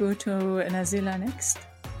going to go to Nazila next.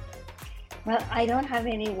 Well, I don't have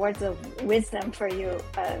any words of wisdom for you,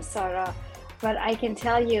 Sarah, but I can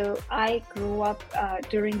tell you I grew up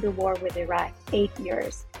during the war with Iraq, 8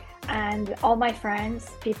 years. And all my friends,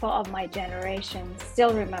 people of my generation,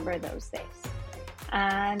 still remember those days.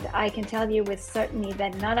 And I can tell you with certainty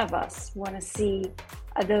that none of us want to see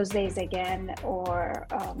those days again, or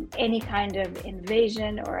any kind of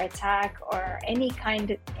invasion or attack, or any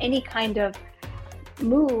kind of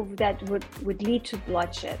move that would lead to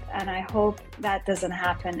bloodshed. And I hope that doesn't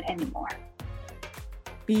happen anymore.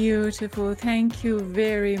 Beautiful. Thank you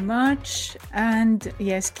very much. And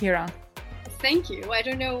yes, Kira. Thank you. I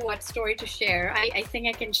don't know what story to share. I think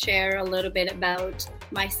I can share a little bit about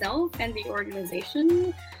myself and the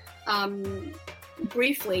organization.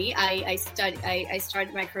 Briefly, I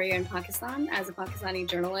started my career in Pakistan as a Pakistani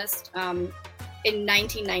journalist in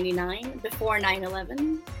 1999, before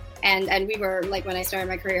 9/11. And we were, like, when I started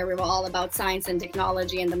my career, we were all about science and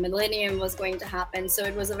technology, and the millennium was going to happen. So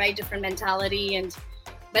it was a very different mentality.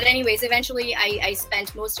 But anyways, eventually I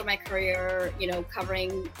spent most of my career,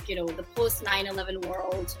 covering, the post 9/11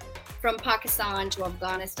 world, from Pakistan to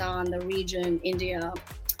Afghanistan, the region, India.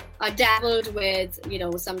 I dabbled with,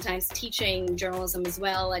 sometimes teaching journalism as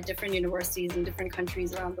well at different universities in different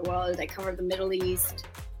countries around the world. I covered the Middle East,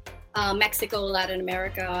 Mexico, Latin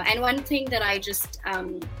America. And one thing that I just,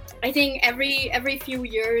 I think every few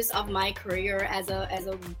years of my career as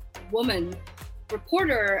a woman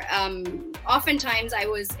reporter, oftentimes I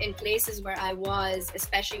was in places where I was,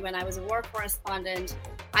 especially when I was a war correspondent,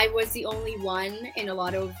 I was the only one in a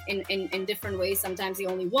lot of, in different ways, sometimes the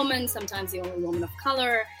only woman, sometimes the only woman of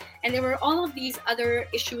color. And there were all of these other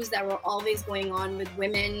issues that were always going on with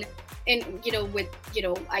women. And,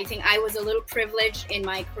 I think I was a little privileged in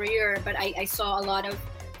my career, but I saw a lot of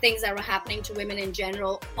things that were happening to women in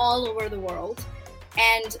general all over the world.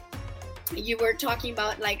 And you were talking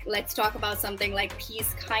about, like, let's talk about something like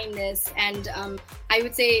peace, kindness. And I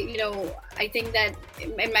would say, you know, I think that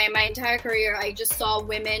in my entire career, I just saw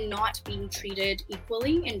women not being treated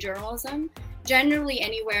equally in journalism, generally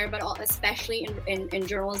anywhere, but especially in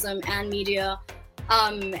journalism and media.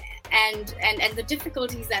 And the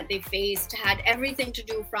difficulties that they faced had everything to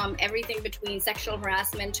do from everything between sexual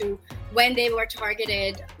harassment to when they were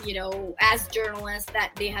targeted, you know, as journalists,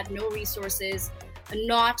 that they had no resources,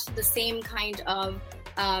 not the same kind of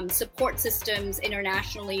support systems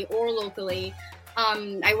internationally or locally.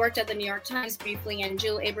 I worked at the New York Times briefly, and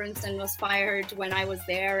Jill Abramson was fired when I was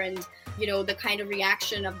there, and you know, the kind of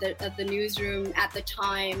reaction of the newsroom at the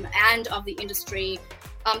time and of the industry.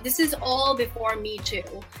 This is all before Me Too,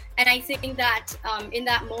 and I think that in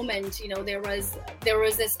that moment, you know, there was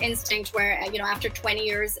this instinct where, you know, after 20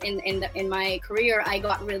 years in my career, I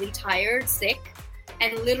got really tired, sick.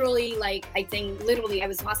 And literally, I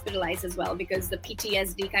was hospitalized as well because the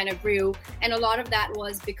PTSD kind of grew. And a lot of that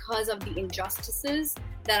was because of the injustices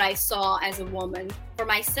that I saw as a woman for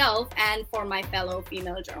myself and for my fellow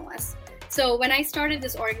female journalists. So when I started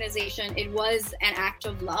this organization, it was an act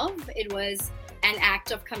of love. It was an act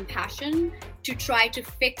of compassion to try to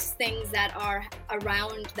fix things that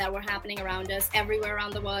were happening around us everywhere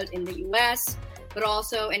around the world, in the US, but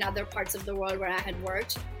also in other parts of the world where I had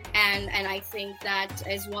worked. And I think that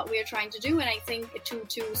is what we're trying to do. And I think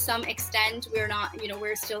to some extent, we're not, you know,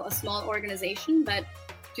 we're still a small organization, but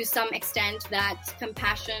to some extent that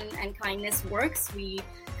compassion and kindness works. We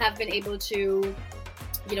have been able to,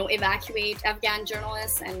 you know, evacuate Afghan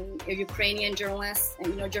journalists and Ukrainian journalists and,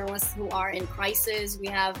 you know, journalists who are in crisis. We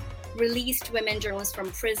have released women journalists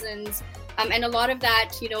from prisons. And a lot of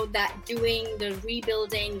that, you know, that doing the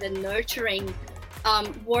rebuilding, the nurturing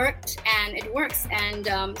worked, and it works. And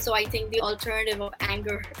so I think the alternative of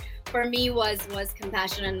anger for me was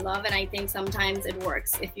compassion and love. And I think sometimes it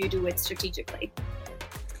works if you do it strategically.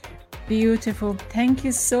 Beautiful. Thank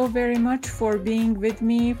you so very much for being with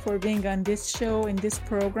me, for being on this show, in this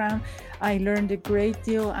program. I learned a great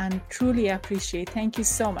deal and truly appreciate. Thank you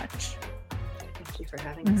so much. Thank you for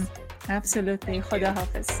having us. Absolutely. Khuda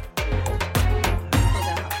Hafiz.